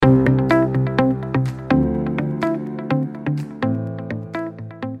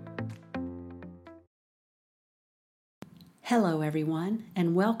everyone,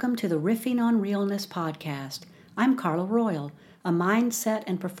 and welcome to the Riffing on Realness podcast. I'm Carla Royal, a mindset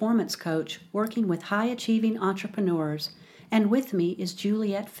and performance coach working with high-achieving entrepreneurs, and with me is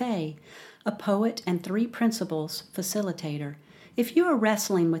Juliette Fay, a poet and 3 principles facilitator. If you are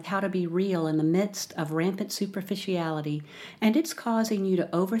wrestling with how to be real in the midst of rampant superficiality, and it's causing you to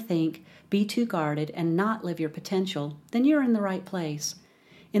overthink, be too guarded, and not live your potential, then you're in the right place.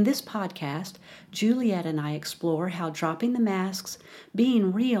 In this podcast, Juliette and I explore how dropping the masks,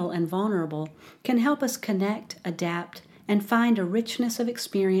 being real and vulnerable, can help us connect, adapt, and find a richness of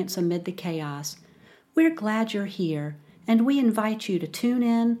experience amid the chaos. We're glad you're here, and we invite you to tune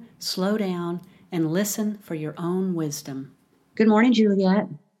in, slow down, and listen for your own wisdom. Good morning, Juliette.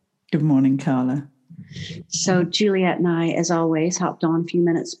 Good morning, Carla. So Juliette and I, as always, hopped on a few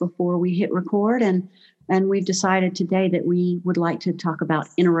minutes before we hit record, and we've decided today that we would like to talk about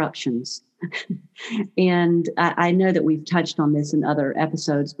interruptions. And I know that we've touched on this in other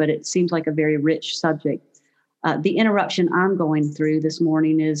episodes, but it seems like a very rich subject. The interruption I'm going through this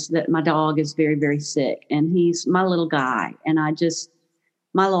morning is that my dog is very, very sick, and he's my little guy. And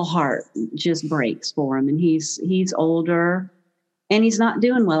my little heart just breaks for him. And he's older and he's not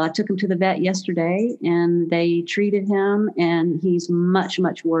doing well. I took him to the vet yesterday and they treated him, and he's much,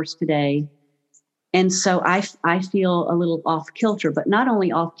 much worse today. And so I feel a little off kilter, but not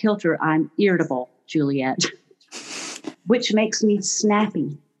only off kilter, I'm irritable, Juliette, which makes me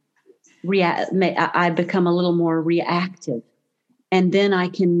snappy. I become a little more reactive, and then I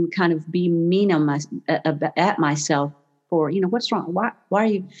can kind of be mean at myself for, what's wrong? Why are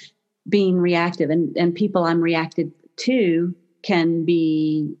you being reactive? And people I'm reacted to can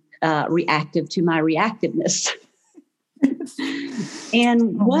be reactive to my reactiveness.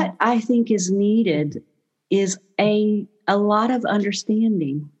 And what I think is needed is a lot of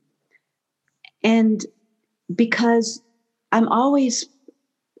understanding. And because I'm always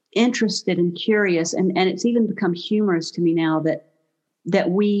interested and curious, and it's even become humorous to me now that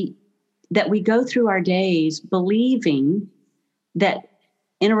we go through our days believing that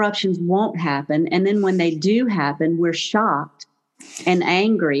interruptions won't happen. And then when they do happen, we're shocked and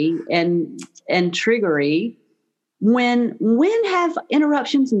angry and triggery. When have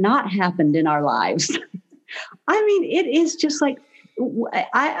interruptions not happened in our lives? I mean, it is just like,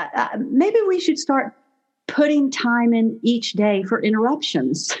 maybe we should start putting time in each day for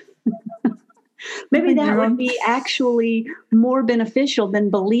interruptions. Maybe that would be actually more beneficial than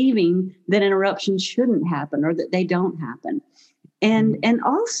believing that interruptions shouldn't happen or that they don't happen. And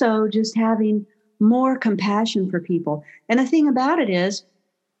also just having more compassion for people. And the thing about it is,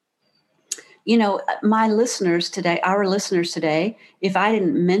 our listeners today, if I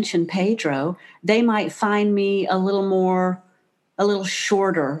didn't mention Pedro, they might find me a little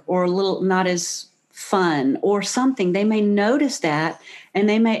shorter or a little not as fun or something. They may notice that, and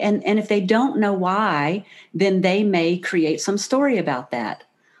they may, and if they don't know why, then they may create some story about that.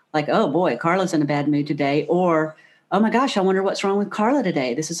 Like, oh boy, Carla's in a bad mood today. Or, oh my gosh, I wonder what's wrong with Carla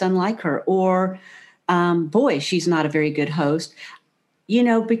today. This is unlike her. Or, boy, she's not a very good host.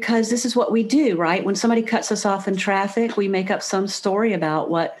 Because this is what we do, right? When somebody cuts us off in traffic, we make up some story about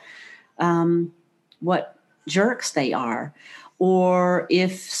what jerks they are. Or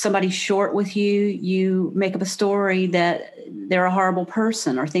if somebody's short with you, you make up a story that they're a horrible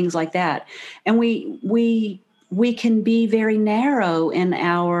person or things like that. And we can be very narrow in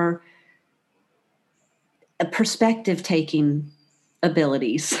our perspective-taking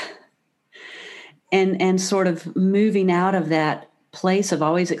abilities and sort of moving out of that place of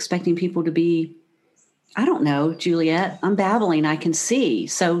always expecting people to be, I don't know, Juliette, I'm babbling, I can see.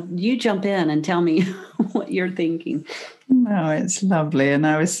 So you jump in and tell me what you're thinking. No, it's lovely. And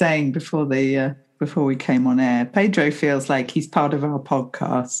I was saying before we came on air, Pedro feels like he's part of our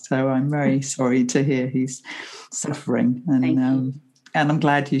podcast. So I'm very sorry to hear he's suffering. And I'm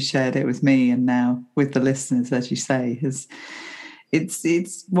glad you shared it with me and now with the listeners, as you say,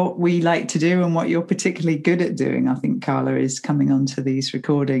 it's what we like to do and what you're particularly good at doing. I think Carla is coming onto these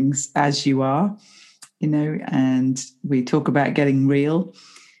recordings as you are, and we talk about getting real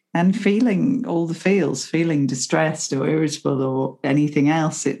and feeling all the feels, feeling distressed or irritable or anything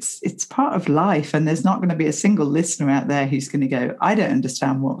else. It's part of life. And there's not going to be a single listener out there who's going to go, I don't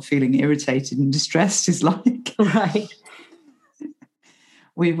understand what feeling irritated and distressed is like. Right.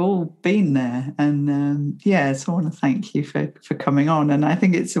 We've all been there. And so I want to thank you for coming on. And I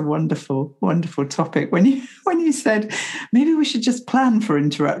think it's a wonderful, wonderful topic. When you said, maybe we should just plan for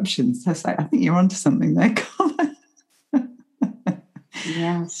interruptions, I was like, I think you're onto something there, Colin.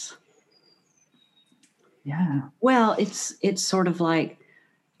 Yes. Yeah. Well, it's sort of like,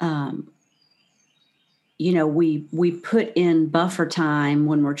 we put in buffer time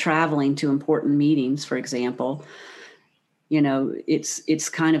when we're traveling to important meetings, for example. It's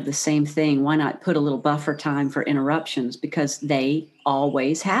kind of the same thing. Why not put a little buffer time for interruptions? Because they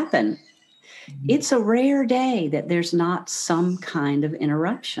always happen. It's a rare day that there's not some kind of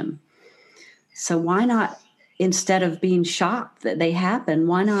interruption. So why not, instead of being shocked that they happen,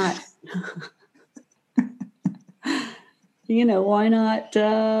 why not,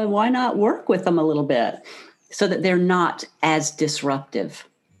 why not work with them a little bit so that they're not as disruptive?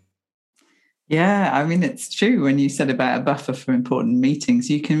 Yeah, I mean, it's true when you said about a buffer for important meetings.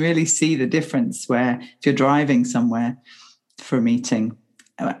 You can really see the difference where if you're driving somewhere for a meeting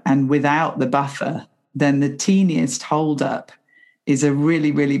and without the buffer, then the teeniest holdup is a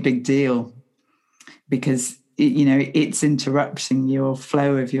really, really big deal because, it's interrupting your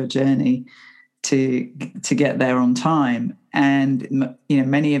flow of your journey to get there on time. And,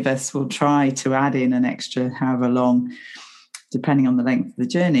 many of us will try to add in an extra however long, depending on the length of the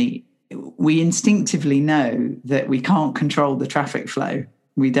journey. We instinctively know that we can't control the traffic flow.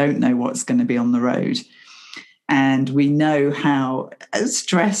 We don't know what's going to be on the road. And we know how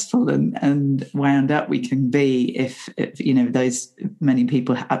stressful and wound up we can be if those many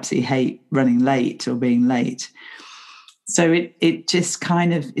people absolutely hate running late or being late. So it just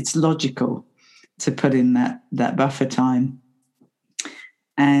kind of, it's logical to put in that buffer time.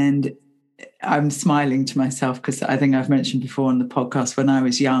 And I'm smiling to myself because I think I've mentioned before on the podcast, when I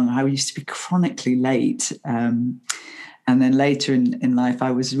was young, I used to be chronically late. And then later in life,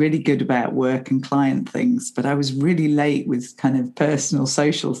 I was really good about work and client things, but I was really late with kind of personal,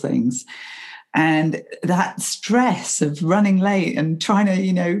 social things. And that stress of running late and trying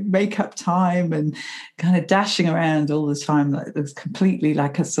to, make up time and kind of dashing around all the time, it was completely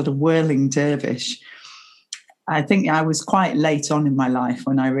like a sort of whirling dervish. I think I was quite late on in my life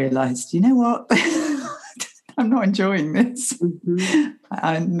when I realized, you know what, I'm not enjoying this. Mm-hmm.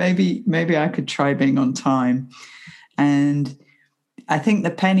 And maybe I could try being on time. And I think the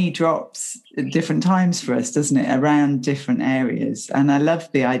penny drops at different times for us, doesn't it, around different areas. And I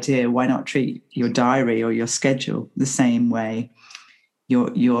love the idea, why not treat your diary or your schedule the same way,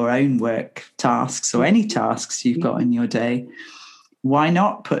 your own work tasks or any tasks you've got in your day. Why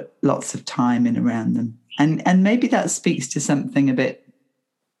not put lots of time in around them? And maybe that speaks to something a bit,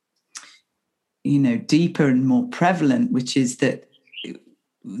 deeper and more prevalent, which is that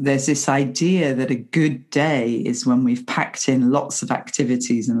there's this idea that a good day is when we've packed in lots of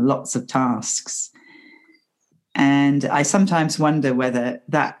activities and lots of tasks. And I sometimes wonder whether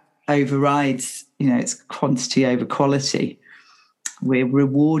that overrides, it's quantity over quality. We're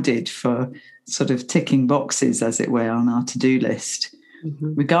rewarded for sort of ticking boxes, as it were, on our to-do list,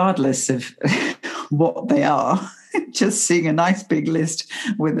 regardless of what they are. Just seeing a nice big list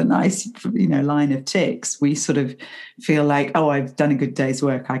with a nice, line of ticks, we sort of feel like, oh, I've done a good day's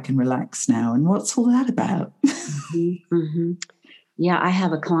work, I can relax now. And what's all that about? Mm-hmm. Yeah, I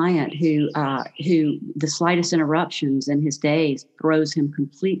have a client who the slightest interruptions in his days throws him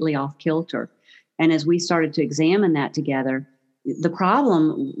completely off kilter. And as we started to examine that together, the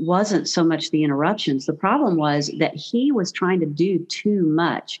problem wasn't so much the interruptions. The problem was that he was trying to do too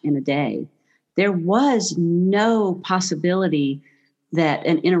much in a day. There was no possibility that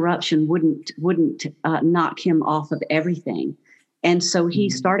an interruption wouldn't knock him off of everything. And so he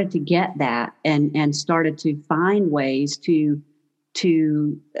started to get that and started to find ways to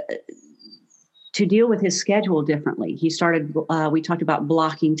deal with his schedule differently. He started, we talked about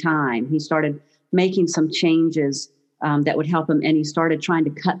blocking time. He started making some changes that would help him. And he started trying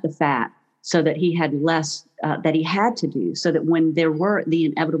to cut the fat so that he had less that he had to do, so that when there were the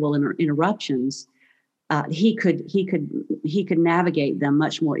inevitable interruptions, he could navigate them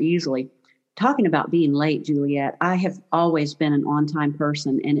much more easily. Talking about being late, Juliet, I have always been an on-time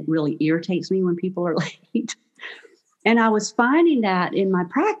person, and it really irritates me when people are late. And I was finding that in my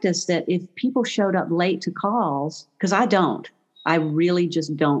practice, that if people showed up late to calls, because I really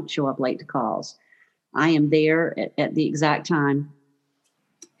just don't show up late to calls. I am there at the exact time,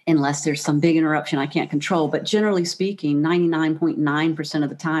 unless there's some big interruption I can't control. But generally speaking, 99.9% of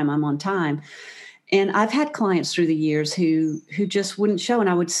the time I'm on time. And I've had clients through the years who just wouldn't show. And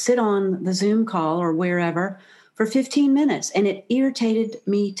I would sit on the Zoom call or wherever for 15 minutes, and it irritated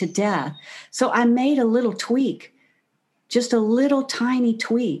me to death. So I made a little tweak, just a little tiny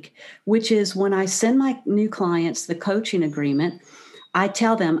tweak, which is when I send my new clients the coaching agreement, I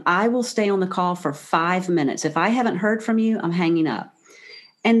tell them I will stay on the call for 5 minutes. If I haven't heard from you, I'm hanging up.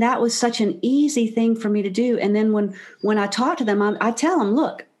 And that was such an easy thing for me to do. And then when I talk to them, I tell them,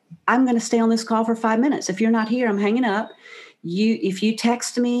 look, I'm going to stay on this call for 5 minutes. If you're not here, I'm hanging up. if you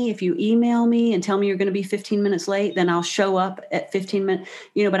text me, if you email me and tell me you're going to be 15 minutes late, then I'll show up at 15 minutes,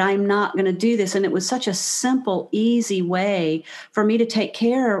 but I'm not going to do this. And it was such a simple, easy way for me to take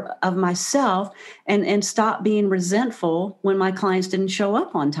care of myself and stop being resentful when my clients didn't show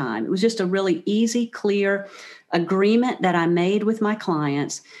up on time. It was just a really easy, clear agreement that I made with my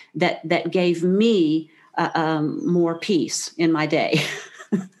clients that gave me more peace in my day.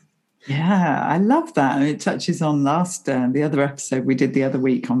 Yeah, I love that. And it touches on the other episode we did the other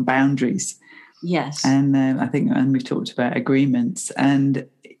week on boundaries. Yes. And I think, and we've talked about agreements. And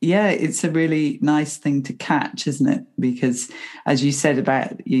yeah, it's a really nice thing to catch, isn't it? Because as you said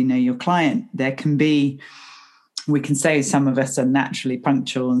about, your client, there can be, we can say some of us are naturally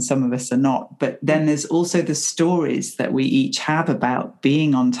punctual and some of us are not, but then there's also the stories that we each have about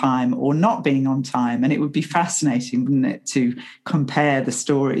being on time or not being on time. And it would be fascinating, wouldn't it, to compare the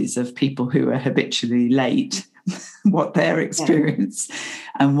stories of people who are habitually late, what their experience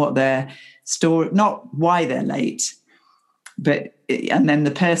and what their story, not why they're late, and then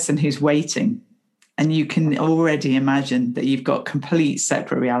the person who's waiting. And you can already imagine that you've got complete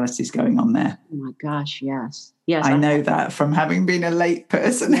separate realities going on there. Oh my gosh, yes. Yes, I know that from having been a late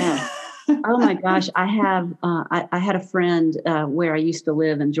person. Yeah. Oh my gosh, I have. I had a friend where I used to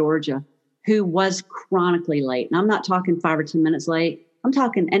live in Georgia who was chronically late, and I'm not talking 5 or 10 minutes late. I'm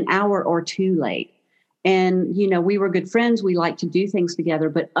talking an hour or two late. And we were good friends. We liked to do things together,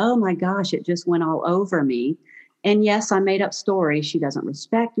 but oh my gosh, it just went all over me. And yes, I made up stories. She doesn't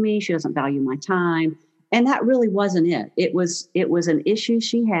respect me. She doesn't value my time, and that really wasn't it. It was an issue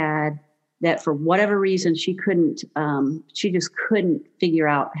she had that for whatever reason she just couldn't figure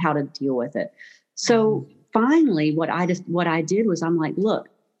out how to deal with it. So finally, what I did was I'm like, look,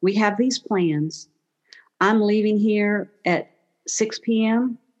 we have these plans. I'm leaving here at 6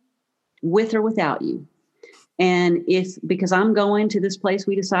 p.m. with or without you. And because I'm going to this place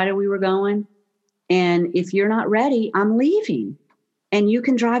we decided we were going, and if you're not ready, I'm leaving, and you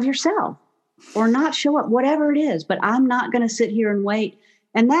can drive yourself or not show up, whatever it is, but I'm not going to sit here and wait.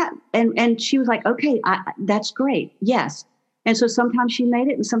 And she was like, okay, that's great. Yes. And so sometimes she made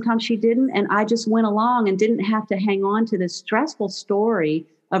it and sometimes she didn't. And I just went along and didn't have to hang on to this stressful story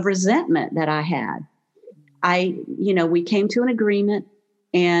of resentment that I had. We came to an agreement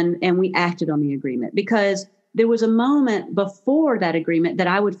and we acted on the agreement, because there was a moment before that agreement that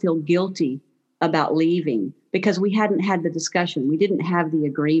I would feel guilty about leaving because we hadn't had the discussion. We didn't have the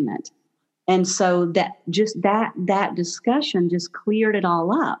agreement. And so that discussion just cleared it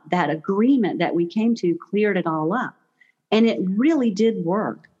all up. That agreement that we came to cleared it all up. And it really did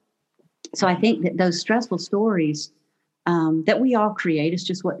work. So I think that those stressful stories that we all create, it's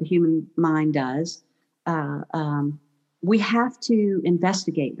just what the human mind does. We have to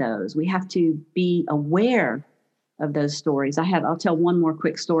investigate those. We have to be aware of those stories. I'll tell one more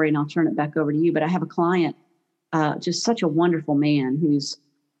quick story and I'll turn it back over to you. But I have a client, just such a wonderful man who's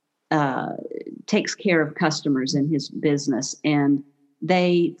takes care of customers in his business, and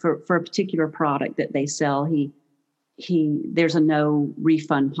they for a particular product that they sell, there's a no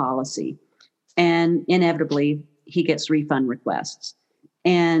refund policy, and inevitably he gets refund requests.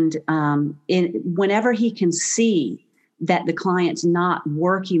 And whenever he can see that the client's not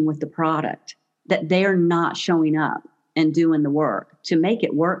working with the product, that they're not showing up and doing the work to make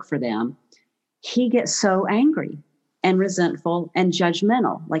it work for them, he gets so angry and resentful and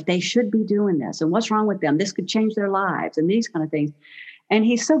judgmental, like they should be doing this. And what's wrong with them? This could change their lives and these kind of things. And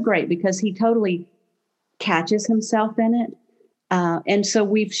he's so great because he totally catches himself in it. And so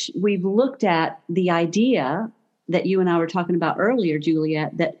we've looked at the idea that you and I were talking about earlier,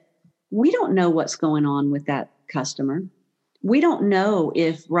 Juliet, that we don't know what's going on with that customer. We don't know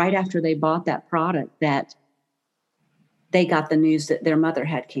if right after they bought that product that they got the news that their mother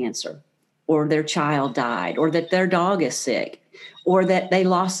had cancer, or their child died, or that their dog is sick, or that they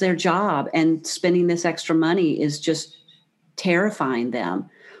lost their job and spending this extra money is just terrifying them.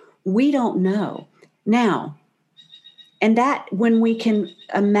 We don't know. Now, and that when we can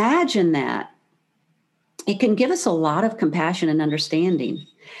imagine that, it can give us a lot of compassion and understanding.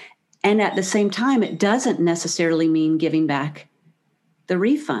 And at the same time, it doesn't necessarily mean giving back the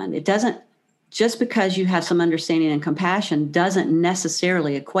refund. It doesn't, just because you have some understanding and compassion doesn't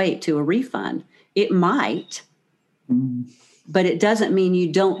necessarily equate to a refund. It might, but it doesn't mean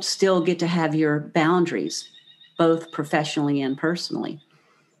you don't still get to have your boundaries, both professionally and personally.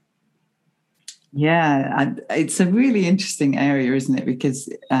 Yeah, it's a really interesting area, isn't it? Because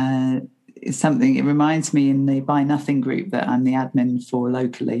it's something, it reminds me in the Buy Nothing group that I'm the admin for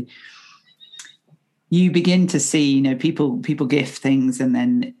locally. you begin to see, people gift things, and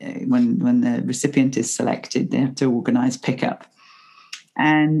then when the recipient is selected, they have to organize pickup.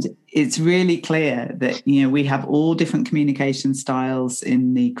 And it's really clear that, we have all different communication styles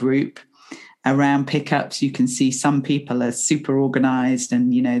in the group. Around pickups, you can see some people are super organized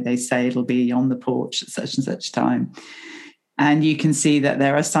and, they say it'll be on the porch at such and such time. And you can see that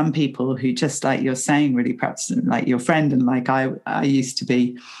there are some people who, just like you're saying, really, perhaps like your friend and like I used to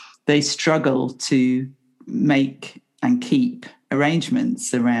be, they struggle to make and keep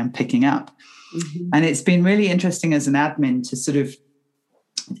arrangements around picking up. Mm-hmm. And it's been really interesting as an admin to sort of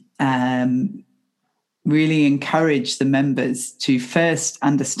really encourage the members to first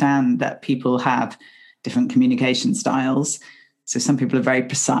understand that people have different communication styles. So some people are very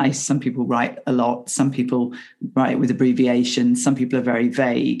precise, some people write a lot, some people write with abbreviations, some people are very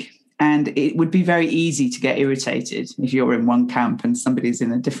vague. And it would be very easy to get irritated if you're in one camp and somebody's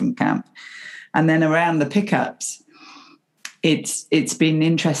in a different camp. And then around the pickups, it's been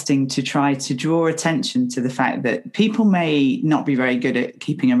interesting to try to draw attention to the fact that people may not be very good at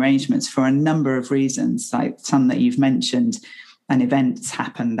keeping arrangements for a number of reasons, like some that you've mentioned, and events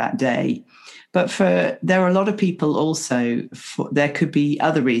happen that day. But there are a lot of people also, there could be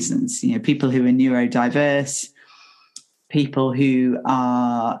other reasons, people who are neurodiverse, people who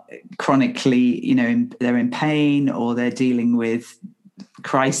are chronically, they're in pain, or they're dealing with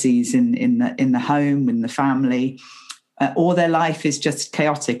crises in the home, in the family, or their life is just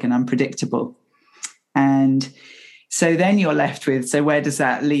chaotic and unpredictable. And so then you're left with, so where does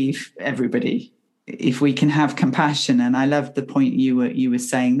that leave everybody? If we can have compassion, and I love the point you were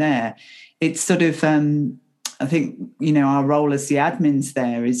saying there, it's sort of, I think, our role as the admins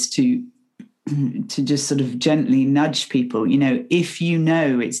there is to just sort of gently nudge people. If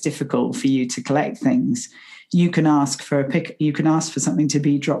it's difficult for you to collect things, you can ask for something to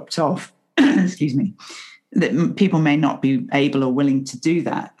be dropped off. Excuse me. That people may not be able or willing to do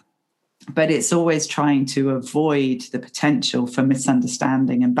that, but it's always trying to avoid the potential for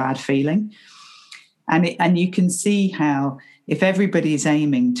misunderstanding and bad feeling. And you can see how, if everybody is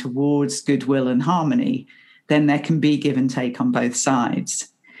aiming towards goodwill and harmony, then there can be give and take on both sides.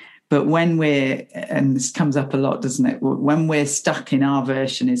 But and this comes up a lot, doesn't it? When we're stuck in our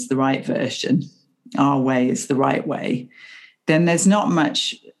version is the right version, our way is the right way, then there's not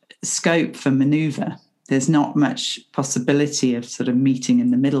much scope for maneuver. There's not much possibility of sort of meeting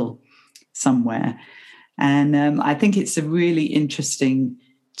in the middle somewhere. And I think it's a really interesting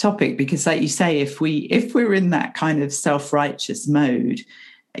topic because, like you say, if we're in that kind of self-righteous mode,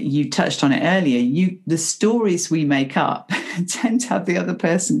 you touched on it earlier, the stories we make up tend to have the other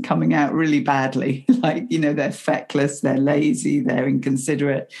person coming out really badly. Like, they're feckless, they're lazy, they're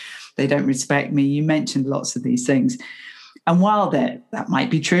inconsiderate, they don't respect me. You mentioned lots of these things. And while that might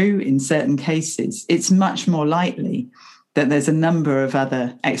be true in certain cases, it's much more likely that there's a number of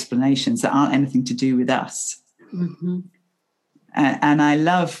other explanations that aren't anything to do with us. Mm-hmm. And I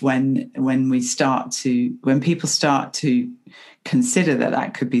love when people start to consider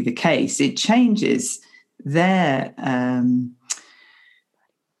that could be the case. It changes their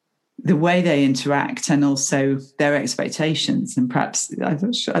the way they interact and also their expectations. And perhaps, I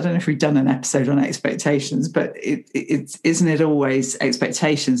don't know if we've done an episode on expectations, but isn't it always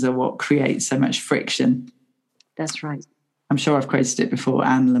expectations are what create so much friction? That's right. I'm sure I've quoted it before,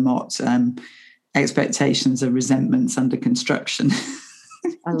 Anne Lamott, expectations are resentments under construction.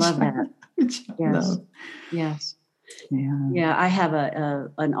 I love that. Which I love. Yes. Yeah. I have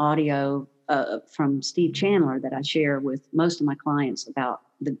an audio from Steve Chandler that I share with most of my clients about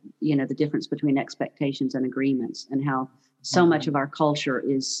the difference between expectations and agreements, and how so much of our culture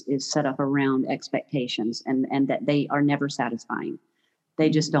is set up around expectations, and that they are never satisfying. They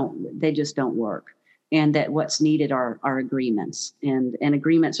just don't work. And that what's needed are agreements, and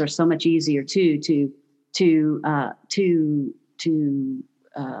agreements are so much easier to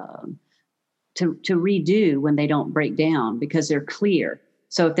redo when they don't break down, because they're clear.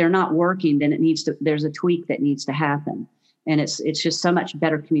 So if they're not working, then there's a tweak that needs to happen. And it's just so much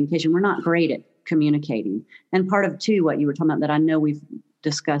better communication. We're not great at communicating. And part of too, what you were talking about that I know we've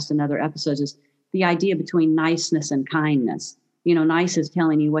discussed in other episodes, is the idea between niceness and kindness. Nice is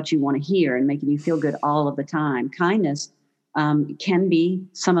telling you what you want to hear and making you feel good all of the time. Kindness can be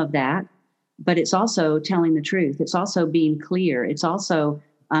some of that, but it's also telling the truth. It's also being clear. It's also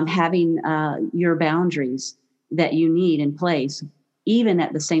having your boundaries that you need in place, even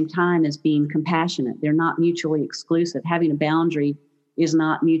at the same time as being compassionate. They're not mutually exclusive. Having a boundary is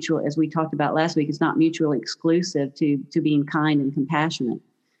not mutual, as we talked about last week, it's not mutually exclusive to being kind and compassionate.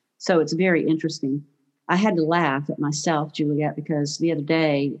 So it's very interesting. I had to laugh at myself, Juliet, because the other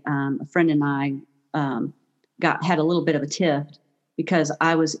day, a friend and I had a little bit of a tiff because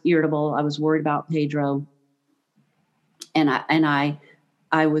I was irritable. I was worried about Pedro, and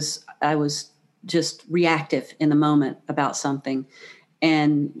I was just reactive in the moment about something.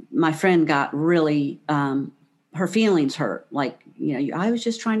 And my friend got really, her feelings hurt. Like, I was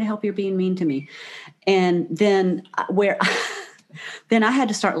just trying to help, you're being mean to me. And then then I had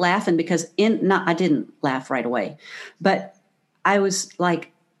to start laughing because I didn't laugh right away, but I was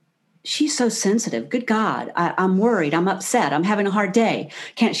like, she's so sensitive. Good God. I'm worried. I'm upset. I'm having a hard day.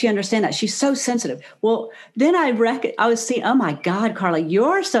 Can't she understand that? She's so sensitive. Well, then I was seeing, oh my God, Carla,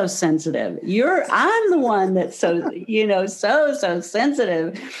 you're so sensitive. I'm the one that's so, so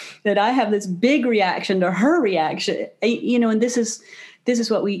sensitive that I have this big reaction to her reaction, and this is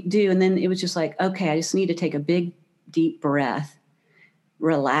what we do. And then it was just like, okay, I just need to take a big, deep breath,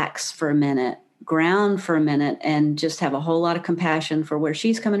 relax for a minute, ground for a minute, and just have a whole lot of compassion for where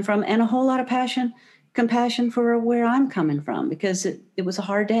she's coming from and a whole lot of compassion for where I'm coming from, because it was a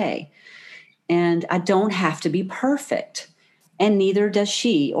hard day. And I don't have to be perfect. And neither does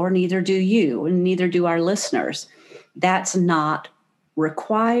she, or neither do you, and neither do our listeners. That's not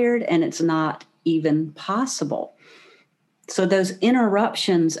required, and it's not even possible. So those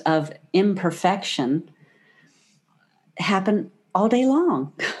interruptions of imperfection happen all day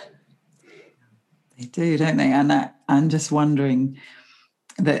long. They do, don't they? And I'm just wondering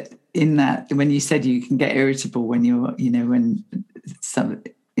that in that, when you said you can get irritable when you're, it's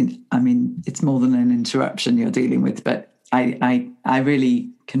more than an interruption you're dealing with, but I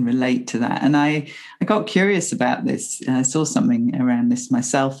really can relate to that. And I got curious about this. I saw something around this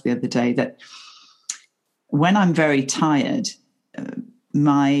myself the other day, that when I'm very tired,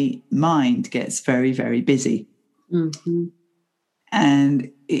 my mind gets very, very busy. Mm-hmm.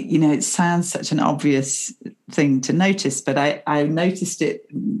 And, it sounds such an obvious thing to notice, but I noticed it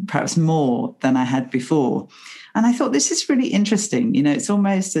perhaps more than I had before. And I thought, this is really interesting. It's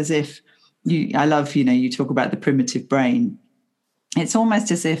almost as if I love, you talk about the primitive brain. It's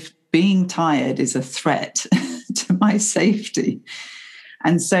almost as if being tired is a threat to my safety.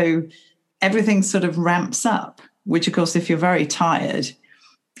 And so everything sort of ramps up, which, of course, if you're very tired,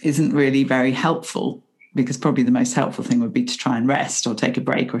 isn't really very helpful, because probably the most helpful thing would be to try and rest or take a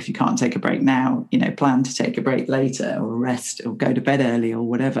break. Or if you can't take a break now, plan to take a break later, or rest or go to bed early or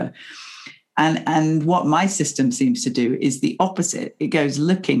whatever. And what my system seems to do is the opposite. It goes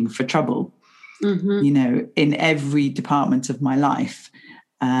looking for trouble, mm-hmm. In every department of my life.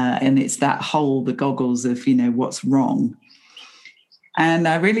 And it's the goggles of, what's wrong. And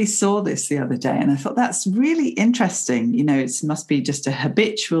I really saw this the other day, and I thought, that's really interesting. It must be just a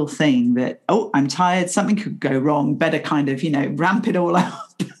habitual thing that, I'm tired, something could go wrong, better kind of, ramp it all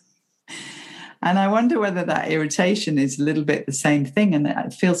up. And I wonder whether that irritation is a little bit the same thing, and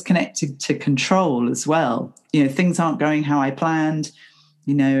it feels connected to control as well. Things aren't going how I planned.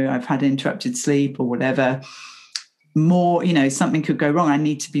 I've had interrupted sleep or whatever. More, something could go wrong. I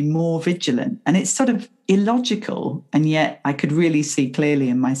need to be more vigilant. And it's sort of illogical. And yet I could really see clearly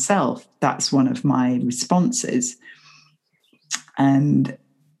in myself, that's one of my responses. And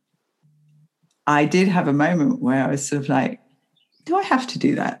I did have a moment where I was sort of like, do I have to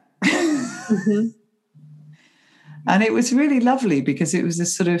do that? Mm-hmm. And it was really lovely, because it was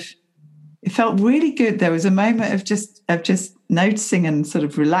it felt really good. There was a moment of just noticing and sort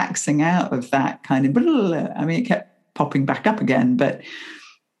of relaxing out of that kind of, it kept popping back up again, but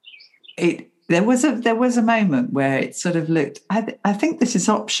there was a moment where it sort of looked, I think this is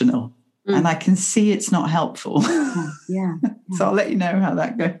optional, and I can see it's not helpful. Yeah. So I'll let you know how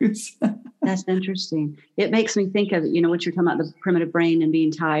that goes. That's interesting. It makes me think of, what you're talking about, the primitive brain and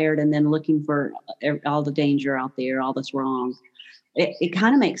being tired and then looking for all the danger out there, all that's wrong. It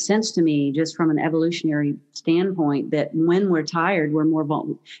kind of makes sense to me, just from an evolutionary standpoint, that when we're tired, we're more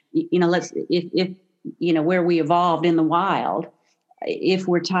vulnerable. If where we evolved in the wild, if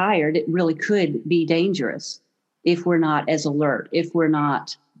we're tired, it really could be dangerous if we're not as alert, if we're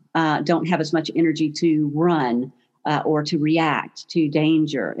not, don't have as much energy to run or to react to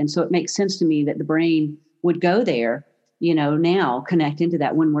danger. And so it makes sense to me that the brain would go there, now connect into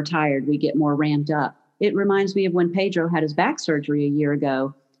that. When we're tired, we get more ramped up. It reminds me of when Pedro had his back surgery a year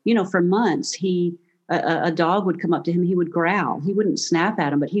ago. For months, a dog would come up to him, he would growl. He wouldn't snap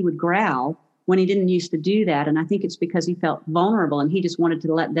at him, but he would growl when he didn't used to do that. And I think it's because he felt vulnerable, and he just wanted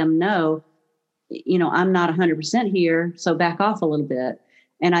to let them know, I'm not 100% here, so back off a little bit.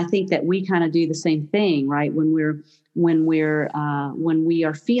 And I think that we kind of do the same thing, right? When we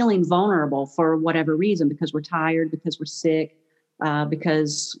are feeling vulnerable for whatever reason, because we're tired, because we're sick,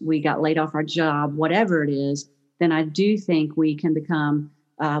 because we got laid off our job, whatever it is, then I do think we can become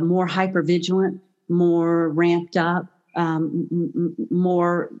more hypervigilant, more ramped up,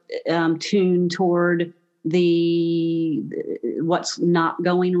 more tuned toward what's not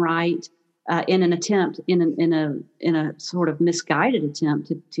going right, in an attempt, in a sort of misguided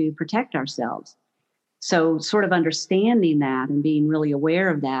attempt to protect ourselves. So sort of understanding that and being really aware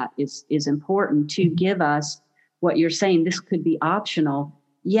of that is important to give us what you're saying. This could be optional.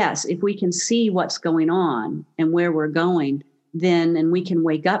 Yes, if we can see what's going on and where we're going, then, and we can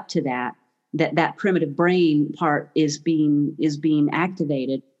wake up to that primitive brain part is being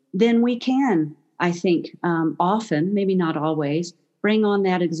activated, then we can, I think, often, maybe not always, bring on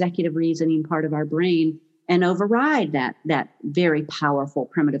that executive reasoning part of our brain and override that very powerful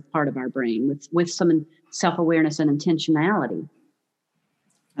primitive part of our brain with some self-awareness and intentionality.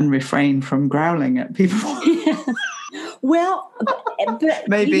 And refrain from growling at people. Well, but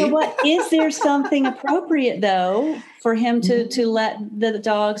maybe. You know what? Is there something appropriate, though, for him to let the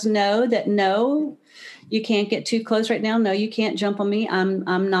dogs know that, no, you can't get too close right now. No, you can't jump on me.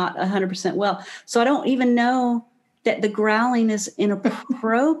 I'm not 100% well. So I don't even know that the growling is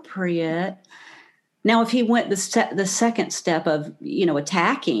inappropriate. Now, if he went the second step of,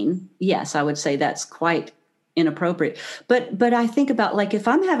 attacking, yes, I would say that's quite inappropriate. But I think about, like, if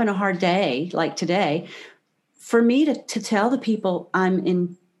I'm having a hard day, like today, for me to tell the people I'm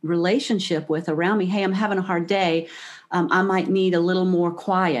in relationship with around me, hey, I'm having a hard day. I might need a little more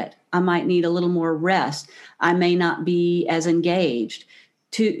quiet. I might need a little more rest. I may not be as engaged.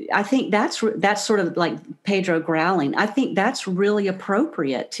 I think that's sort of like Pedro growling. I think that's really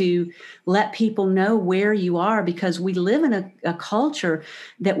appropriate to let people know where you are, because we live in a culture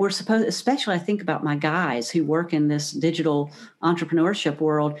that we're supposed, especially I think about my guys who work in this digital entrepreneurship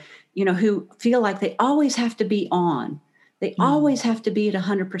world, who feel like they always have to be on. They always have to be at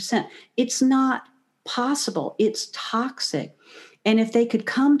 100%. It's not possible. It's toxic. And if they could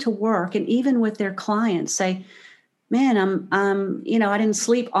come to work and even with their clients say, man, I didn't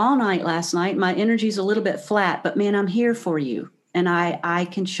sleep all night last night. My energy's a little bit flat, but man, I'm here for you. And I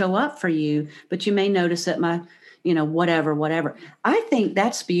can show up for you, but you may notice that my, whatever. I think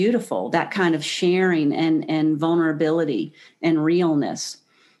that's beautiful, that kind of sharing and vulnerability and realness.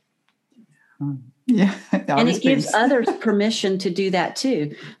 Yeah. And it gives others permission to do that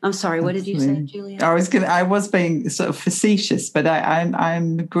too. I'm sorry, what did you say, Julia? I was being sort of facetious, but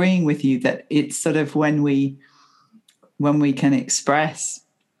I'm agreeing with you that it's sort of when we can express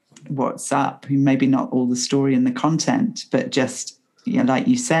what's up, maybe not all the story and the content, but just, like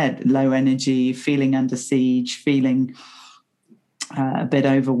you said, low energy, feeling under siege, feeling a bit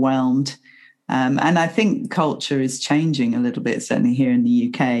overwhelmed. And I think culture is changing a little bit, certainly here in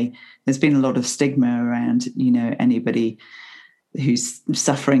the UK. There's been a lot of stigma around, anybody who's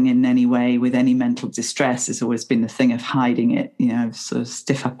suffering in any way with any mental distress. Has always been the thing of hiding it, sort of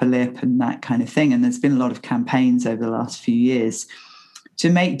stiff upper lip and that kind of thing. And there's been a lot of campaigns over the last few years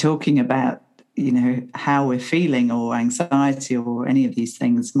to make talking about, how we're feeling or anxiety or any of these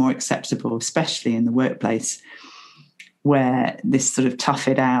things more acceptable, especially in the workplace, where this sort of tough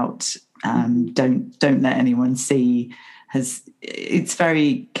it out, don't let anyone see, it's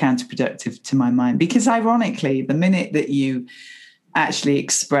very counterproductive to my mind, because ironically, the minute that you actually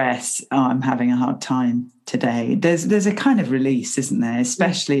express, I'm having a hard time today, there's a kind of release, isn't there?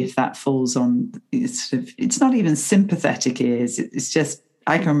 Especially if that falls on, it's not even sympathetic ears. It's just,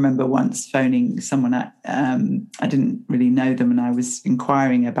 I can remember once phoning someone I didn't really know them, and I was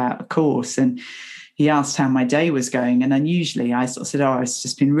inquiring about a course, and he asked how my day was going. And unusually I sort of said, it's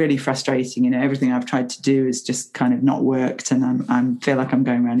just been really frustrating. Everything I've tried to do has just kind of not worked. And I feel like I'm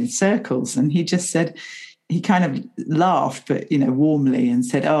going around in circles. And he just said, he kind of laughed, but, warmly, and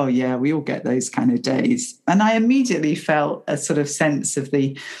said, oh yeah, we all get those kind of days. And I immediately felt a sort of sense of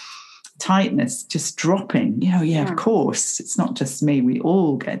the tightness just dropping. Of course, it's not just me. We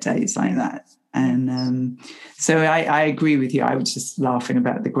all get days like that. And so I agree with you. I was just laughing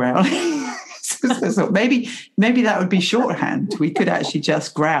about the growling. So maybe that would be shorthand. We could actually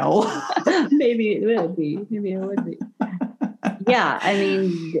just growl. Maybe it would be. Yeah, I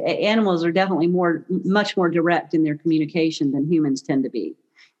mean, animals are definitely much more direct in their communication than humans tend to be.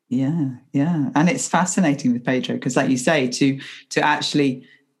 Yeah. And it's fascinating with Pedro, because like you say, to actually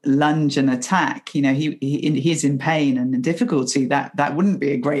lunge and attack, he's in pain and in difficulty, that wouldn't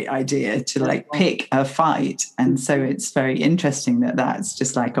be a great idea to pick a fight. And so it's very interesting that that's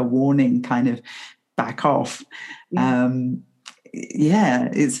just like a warning, kind of back off.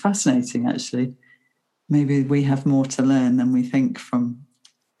 It's fascinating, actually. Maybe we have more to learn than we think from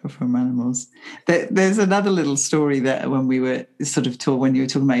animals. There's another little story that when we were sort of when you were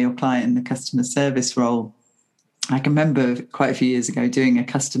talking about your client in the customer service role, I can remember quite a few years ago doing a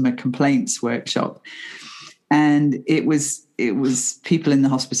customer complaints workshop, and it was people in the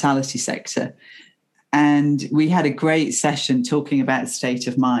hospitality sector. And we had a great session talking about state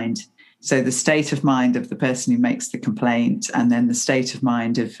of mind. So the state of mind of the person who makes the complaint, and then the state of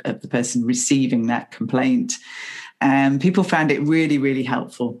mind of the person receiving that complaint. And people found it really, really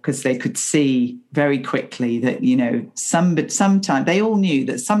helpful because they could see very quickly that, you know, sometimes they all knew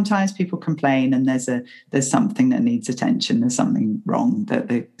that sometimes people complain and there's something that needs attention. There's something wrong that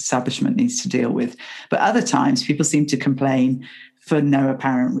the establishment needs to deal with. But other times people seem to complain for no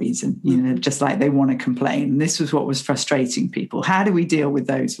apparent reason, you know, just like they want to complain. And this was what was frustrating people. How do we deal with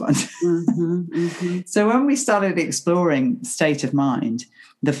those ones? So when we started exploring state of mind,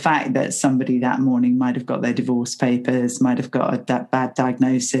 the fact that somebody that morning might have got their divorce papers, might have got a bad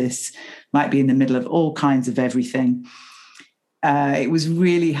diagnosis, might be in the middle of all kinds of everything, it was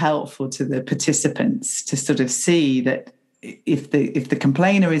really helpful to the participants to sort of see that if the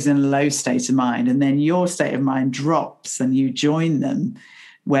complainer is in a low state of mind and then your state of mind drops and you join them,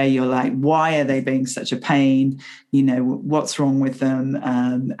 where you're like, why are they being such a pain? You know, what's wrong with them?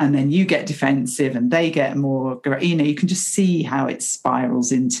 And then you get defensive and they get more, you know, you can just see how it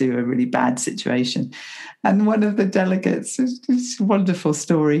spirals into a really bad situation. And one of the delegates, this wonderful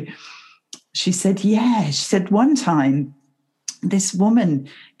story, she said, one time this woman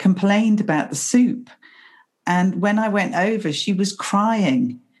complained about the soup. And when I went over, she was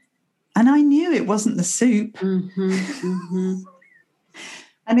crying. And I knew it wasn't the soup.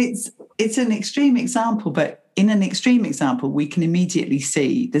 And it's an extreme example, but in an extreme example, we can immediately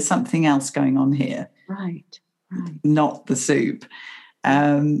see there's something else going on here. Right. Not the soup.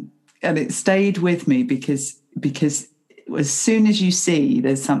 And it stayed with me because as soon as you see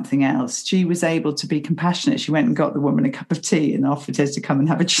there's something else, she was able to be compassionate. She went and got the woman a cup of tea and offered her to come and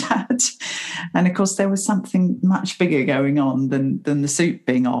have a chat. And of course, there was something much bigger going on than the soup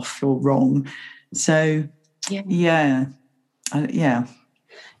being off or wrong. So, yeah.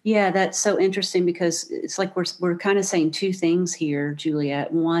 Yeah, that's so interesting because it's like we're kind of saying two things here,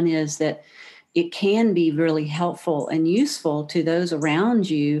 Juliet. One is that it can be really helpful and useful to those around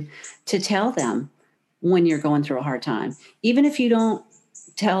you to tell them when you're going through a hard time, even if you don't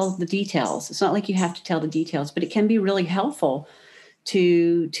tell the details. It's not like you have to tell the details, but it can be really helpful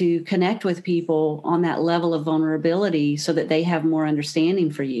to connect with people on that level of vulnerability so that they have more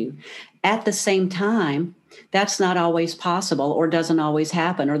understanding for you. At the same time, that's not always possible or doesn't always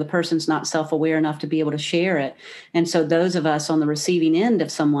happen, or the person's not self-aware enough to be able to share it. And so those of us on the receiving end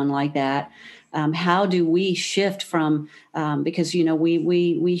of someone like that, how do we shift from, because, you know,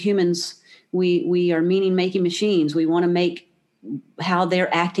 we humans, we are meaning-making machines. We want to make how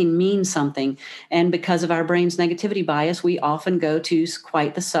they're acting mean something. And because of our brain's negativity bias, we often go to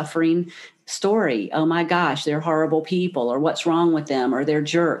quite the suffering story. Oh my gosh, they're horrible people, or what's wrong with them, or they're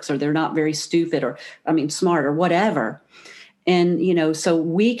jerks, or they're not very stupid, or smart, or whatever. And, you know, so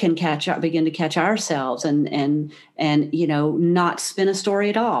we can begin to catch ourselves and, you know, not spin a story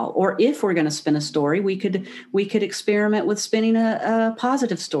at all. Or if we're going to spin a story, we could experiment with spinning a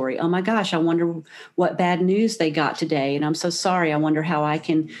positive story. Oh my gosh, I wonder what bad news they got today. And I'm so sorry. I wonder how I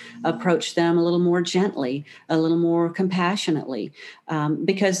can approach them a little more gently, a little more compassionately.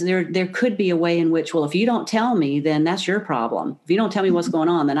 Because there could be a way in which, well, if you don't tell me, then that's your problem. If you don't tell me what's going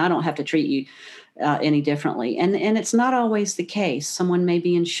on, then I don't have to treat you any differently. And it's not always the case. Someone may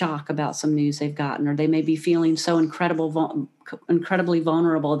be in shock about some news they've gotten, or they may be feeling so incredibly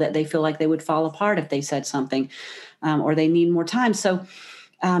vulnerable that they feel like they would fall apart if they said something, or they need more time. So,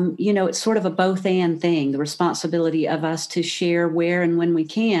 you know, it's sort of a both and thing, the responsibility of us to share where and when we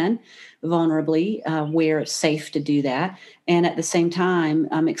can vulnerably, where it's safe to do that. And at the same time,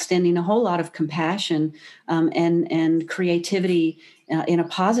 extending a whole lot of compassion and creativity in a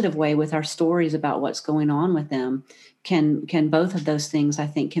positive way with our stories about what's going on with them. Can both of those things, I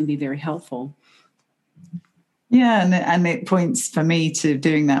think, can be very helpful. Yeah, and it points for me to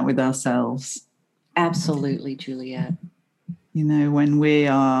doing that with ourselves. Absolutely, Juliet. You know, when we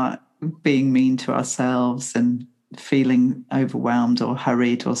are being mean to ourselves and feeling overwhelmed or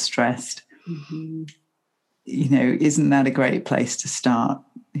hurried or stressed, you know, isn't that a great place to start?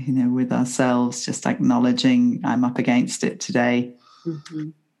 You know, with ourselves, just acknowledging I'm up against it today.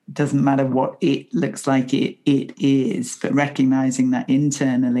 Doesn't matter what it looks like it is, but recognizing that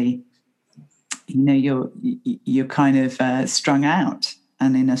internally, you know, you're kind of strung out,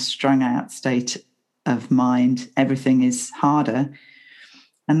 and in a strung out state of mind, everything is harder.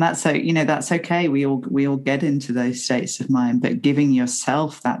 And that's that's okay. We all get into those states of mind, but giving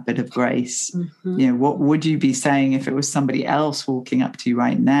yourself that bit of grace. What would you be saying if it was somebody else walking up to you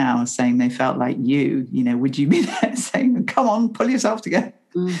right now saying they felt like you? Would you be there saying, "Come on, pull yourself together"?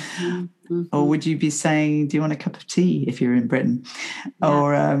 Or would you be saying, "Do you want a cup of tea?" if you're in Britain?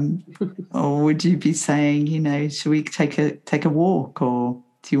 Yeah. Or would you be saying, "Should we take a walk?" Or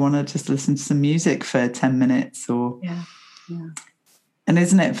do you want to just listen to some music for 10 minutes? Or yeah. And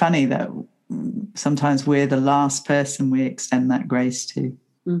isn't it funny that sometimes we're the last person we extend that grace to?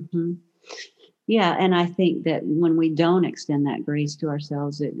 Yeah, and I think that when we don't extend that grace to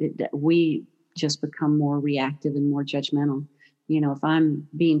ourselves, we just become more reactive and more judgmental. If I'm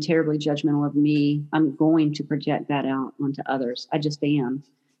being terribly judgmental of me, I'm going to project that out onto others. I just am.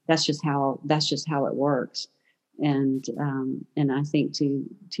 That's just how it works. And I think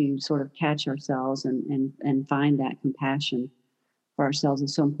to sort of catch ourselves and find that compassion for ourselves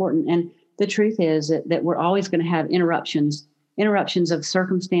is so important. And the truth is that we're always going to have interruptions of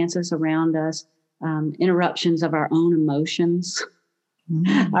circumstances around us, interruptions of our own emotions.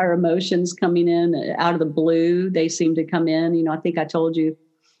 Our emotions coming in out of the blue. They seem to come in. I think I told you,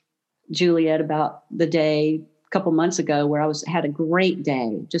 Juliet, about the day a couple months ago where I had a great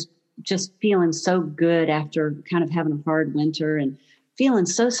day, just feeling so good after kind of having a hard winter and feeling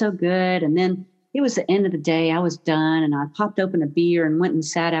so good. And then it was the end of the day. I was done, and I popped open a beer and went and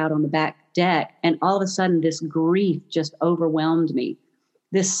sat out on the back deck. And all of a sudden, this grief just overwhelmed me.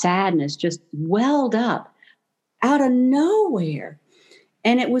 This sadness just welled up out of nowhere.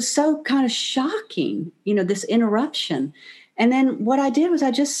 And it was so kind of shocking, this interruption. And then what I did was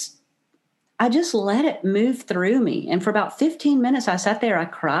I just let it move through me. And for about 15 minutes, I sat there, I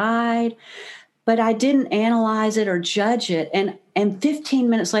cried, but I didn't analyze it or judge it. And 15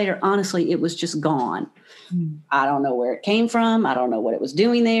 minutes later, honestly, it was just gone. I don't know where it came from. I don't know what it was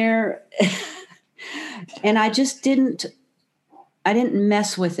doing there. And I didn't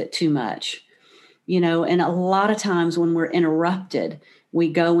mess with it too much, and a lot of times when we're interrupted, we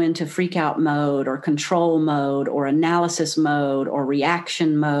go into freak out mode or control mode or analysis mode or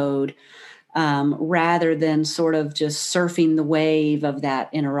reaction mode, rather than sort of just surfing the wave of that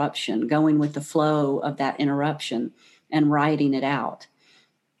interruption, going with the flow of that interruption and riding it out.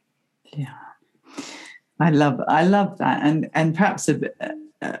 Yeah. I love that. And perhaps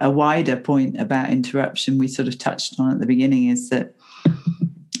a wider point about interruption we sort of touched on at the beginning is that,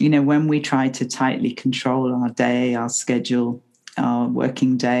 when we try to tightly control our day, our schedule, our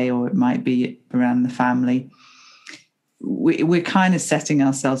working day, or it might be around the family, we're kind of setting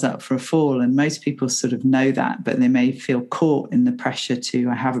ourselves up for a fall. And most people sort of know that, but they may feel caught in the pressure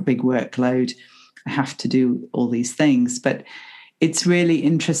I have a big workload, I have to do all these things. But it's really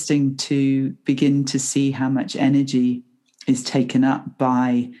interesting to begin to see how much energy is taken up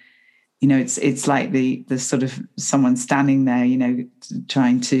by, it's like the sort of someone standing there,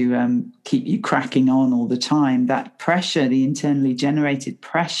 trying to keep you cracking on all the time. That pressure, the internally generated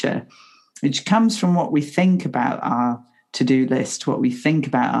pressure, which comes from what we think about our to-do list, what we think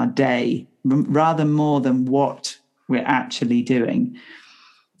about our day, rather more than what we're actually doing.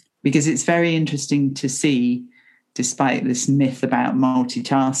 Because it's very interesting to see, despite this myth about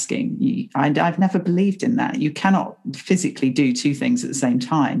multitasking, I've never believed in that. You cannot physically do two things at the same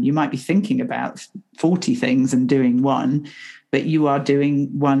time. You might be thinking about 40 things and doing one, but you are doing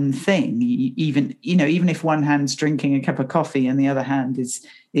one thing. Even if one hand's drinking a cup of coffee and the other hand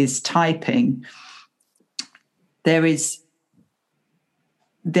is typing, there is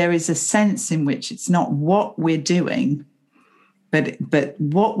a sense in which it's not what we're doing, but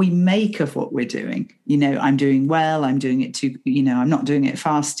what we make of what we're doing. I'm doing well, I'm doing it too, I'm not doing it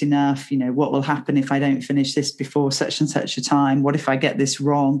fast enough. What will happen if I don't finish this before such and such a time? What if I get this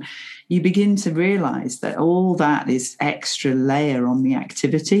wrong? You begin to realize that all that is extra layer on the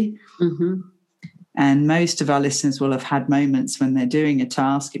activity. And most of our listeners will have had moments when they're doing a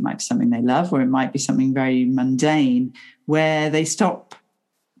task. It might be something they love, or it might be something very mundane, where they stop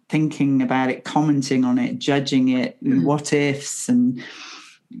thinking about it, commenting on it, judging it, what ifs, and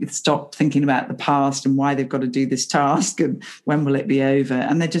stop thinking about the past and why they've got to do this task and when will it be over,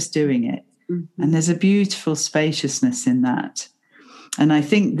 and they're just doing it. And there's a beautiful spaciousness in that. And I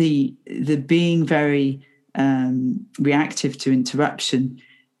think the being very reactive to interruption,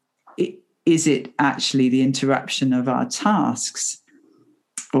 is it actually the interruption of our tasks?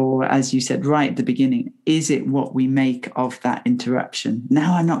 Or, as you said right at the beginning, is it what we make of that interruption?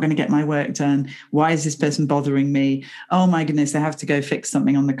 Now I'm not going to get my work done. Why is this person bothering me? Oh my goodness, I have to go fix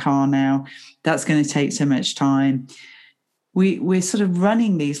something on the car now. That's going to take so much time. We're sort of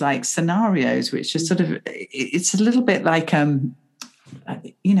running these like scenarios, which are sort of, it's a little bit like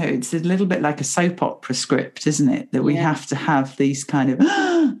it's a little bit like a soap opera script, isn't it? That we have to have these kind of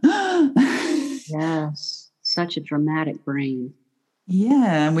yes, such a dramatic brain.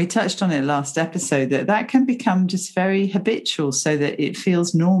 Yeah, and we touched on it last episode that can become just very habitual, so that it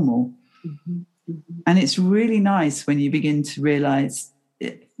feels normal. And it's really nice when you begin to realize,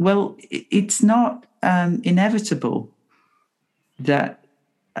 it's not inevitable that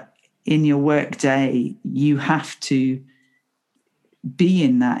in your work day you have to be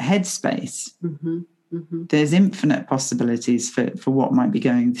in that headspace. There's infinite possibilities for what might be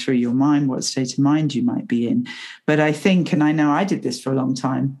going through your mind, what state of mind you might be in. But I think, and I know I did this for a long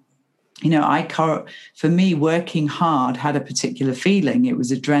time, for me, working hard had a particular feeling. It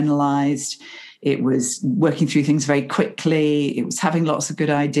was adrenalized. It was working through things very quickly. It was having lots of good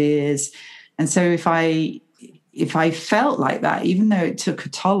ideas. And so if I felt like that, even though it took a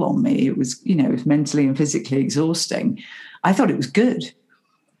toll on me, it was mentally and physically exhausting, I thought it was good.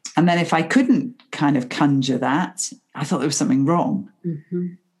 And then if I couldn't kind of conjure that, I thought there was something wrong.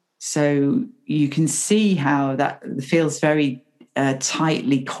 So you can see how that feels very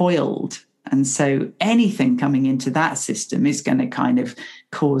tightly coiled. And so anything coming into that system is going to kind of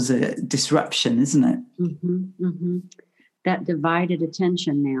cause a disruption, isn't it? That divided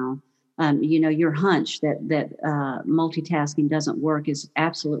attention now. Your hunch that multitasking doesn't work is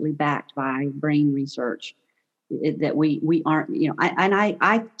absolutely backed by brain research. That we aren't,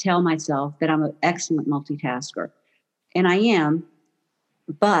 I tell myself that I'm an excellent multitasker, and I am,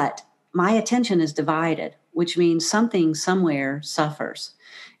 but my attention is divided, which means something somewhere suffers.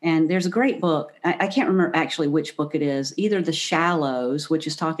 And there's a great book, I can't remember actually which book it is, either The Shallows, which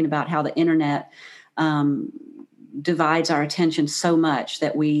is talking about how the internet divides our attention so much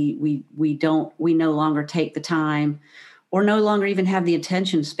that we no longer take the time or no longer even have the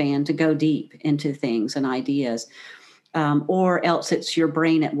attention span to go deep into things and ideas. Or else it's Your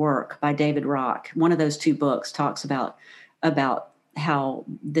Brain at Work by David Rock. One of those two books talks about how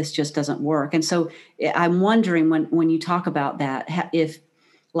this just doesn't work. And so I'm wondering when you talk about that, if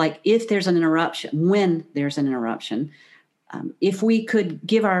there's an interruption, when there's an interruption, if we could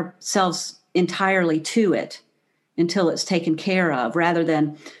give ourselves entirely to it until it's taken care of, rather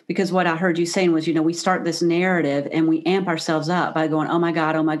than, because what I heard you saying was, we start this narrative and we amp ourselves up by going, oh my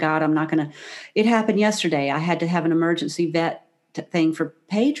God, I'm not going to, it happened yesterday. I had to have an emergency vet thing for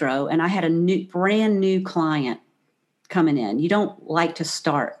Pedro, and I had a brand new client coming in. You don't like to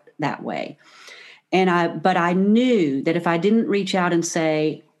start that way. But I knew that if I didn't reach out and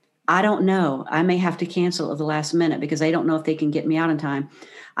say, I don't know, I may have to cancel at the last minute because they don't know if they can get me out in time.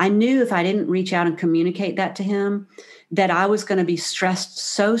 I knew if I didn't reach out and communicate that to him, that I was going to be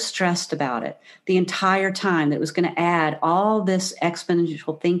so stressed about it the entire time, that it was going to add all this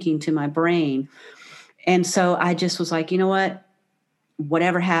exponential thinking to my brain. And so I just was like, you know what,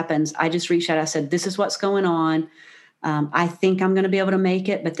 whatever happens, I just reached out. I said, this is what's going on. I think I'm going to be able to make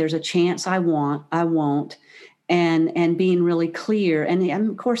it, but there's a chance I won't. And being really clear. And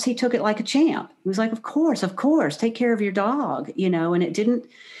of course, he took it like a champ. He was like, of course, take care of your dog, and it didn't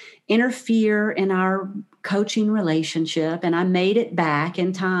interfere in our coaching relationship. And I made it back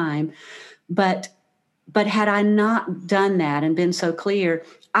in time. But had I not done that and been so clear,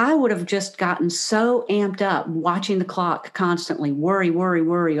 I would have just gotten so amped up watching the clock constantly, worry.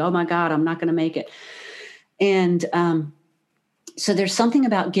 Oh my God, I'm not going to make it. And, so there's something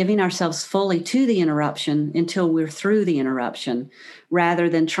about giving ourselves fully to the interruption until we're through the interruption, rather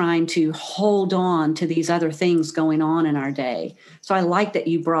than trying to hold on to these other things going on in our day. So I like that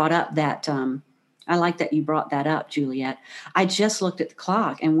you brought up that. I like that you brought that up, Juliet. I just looked at the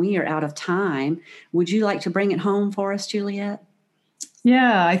clock and we are out of time. Would you like to bring it home for us, Juliet?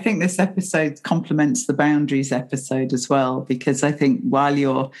 Yeah, I think this episode complements the boundaries episode as well, because I think while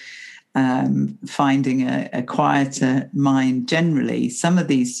you're finding a quieter mind generally, some of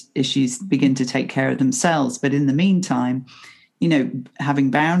these issues begin to take care of themselves. But in the meantime,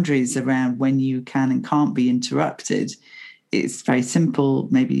 having boundaries around when you can and can't be interrupted, it's very simple,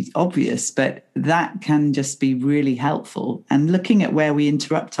 maybe obvious, but that can just be really helpful. And looking at where we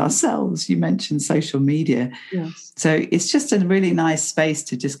interrupt ourselves, you mentioned social media. Yes. So it's just a really nice space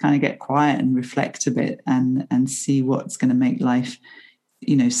to just kind of get quiet and reflect a bit and see what's going to make life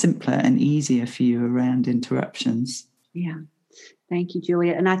simpler and easier for you around interruptions. Yeah. Thank you,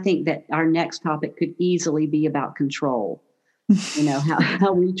 Julia. And I think that our next topic could easily be about control.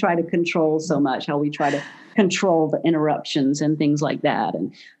 How we try to control so much, how we try to control the interruptions and things like that.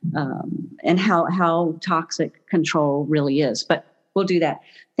 And how toxic control really is. But we'll do that.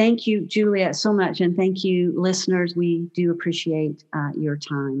 Thank you, Julia, so much. And thank you, listeners. We do appreciate your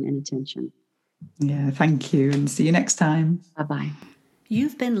time and attention. Yeah, thank you. And see you next time. Bye-bye.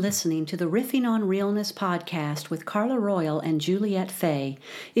 You've been listening to the Riffing on Realness podcast with Carla Royal and Juliette Fay.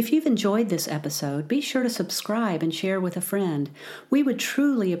 If you've enjoyed this episode, be sure to subscribe and share with a friend. We would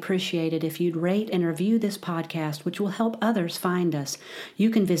truly appreciate it if you'd rate and review this podcast, which will help others find us. You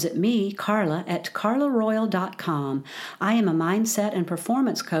can visit me, Carla, at carlaroyal.com. I am a mindset and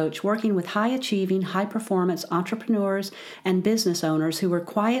performance coach working with high-achieving, high-performance entrepreneurs and business owners who are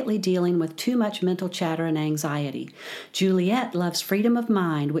quietly dealing with too much mental chatter and anxiety. Juliette loves freedom of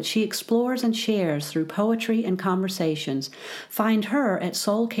mind, which she explores and shares through poetry and conversations. Find her at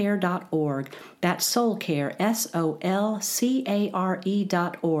soulcare.org. That's soulcare, SOLCARE.org.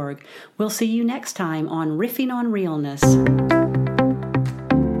 We'll see you next time on Riffing on Realness.